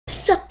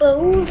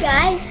Suppo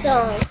guys,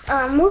 so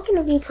we're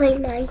gonna be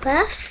playing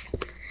Minecraft.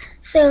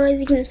 So as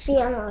you can see,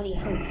 I'm already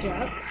hooked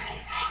up.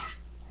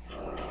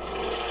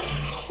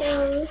 So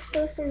let's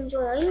just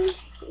enjoy.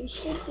 You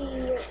should be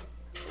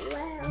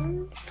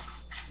loud.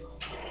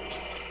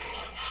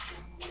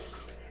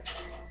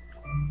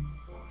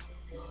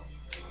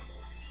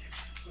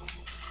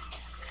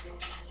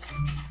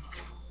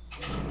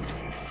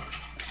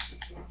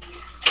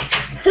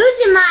 Who's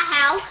in my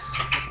house?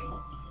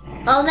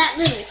 Oh, that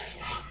little.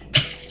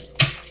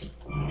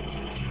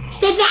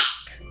 Stay back.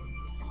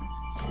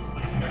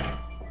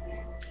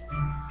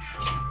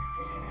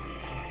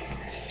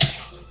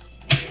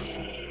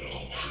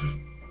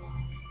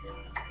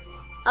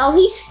 Oh,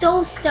 he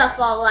stole stuff,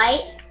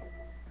 alright.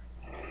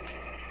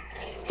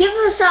 Give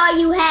us all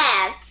you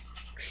have,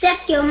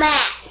 except your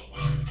map.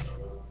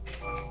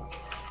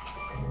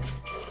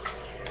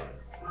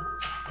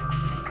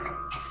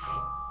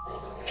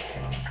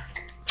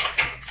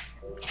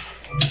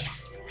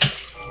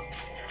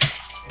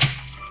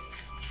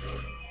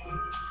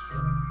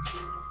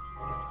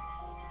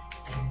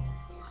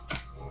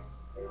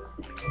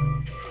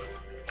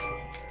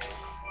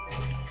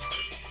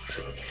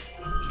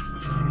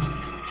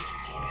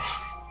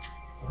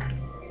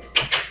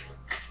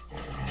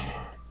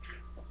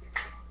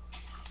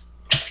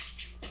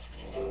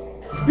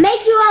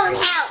 Make your own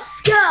house.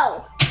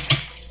 Go.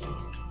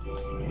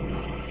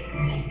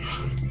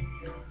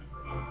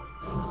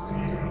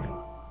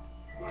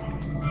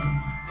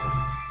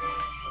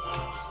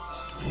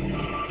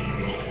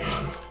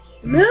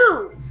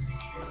 Move.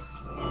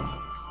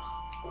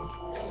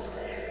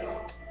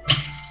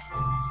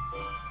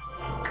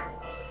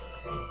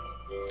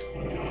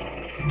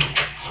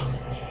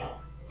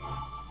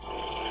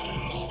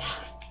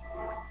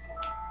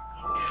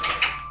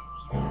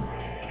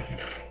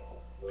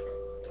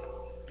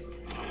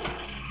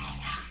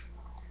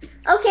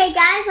 Okay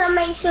guys, I'll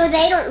make sure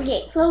they don't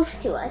get close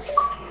to us.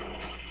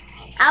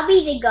 I'll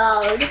be the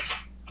guard.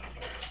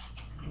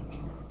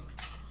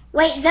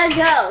 Wait, the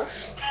ghost.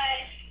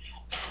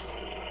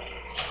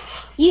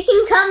 You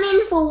can come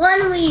in for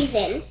one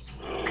reason.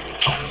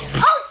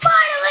 Oh,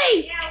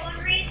 finally! Yeah, one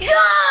reason.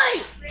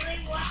 Die! Really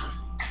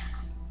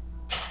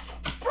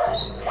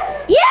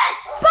Yes!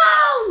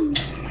 Boom!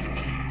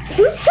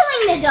 Who's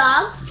killing the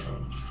dogs?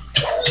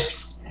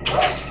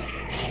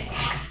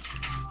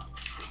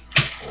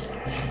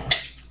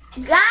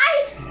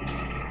 Guys?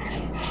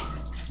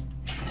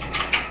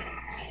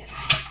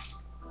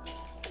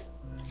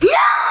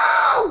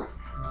 No!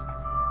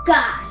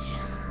 Gosh.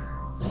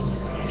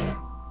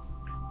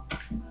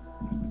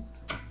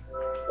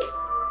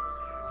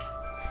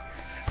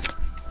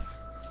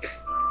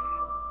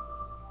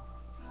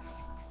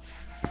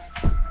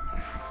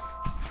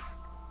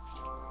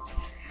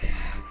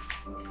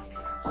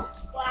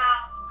 Wow.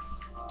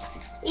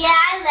 Yeah,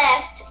 I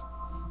left.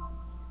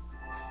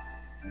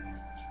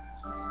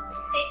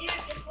 Hey dude,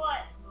 guess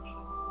what?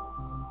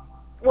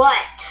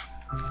 What?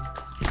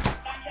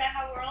 Back to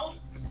my world.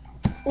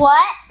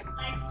 What?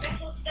 My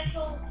special,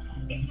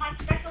 it's my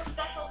special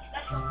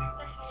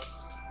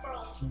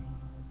world.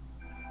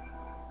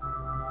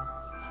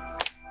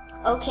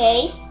 Okay.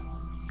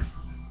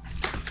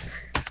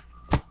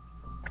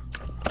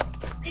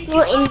 Did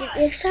We'll end it watch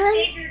this time.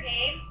 Save your game?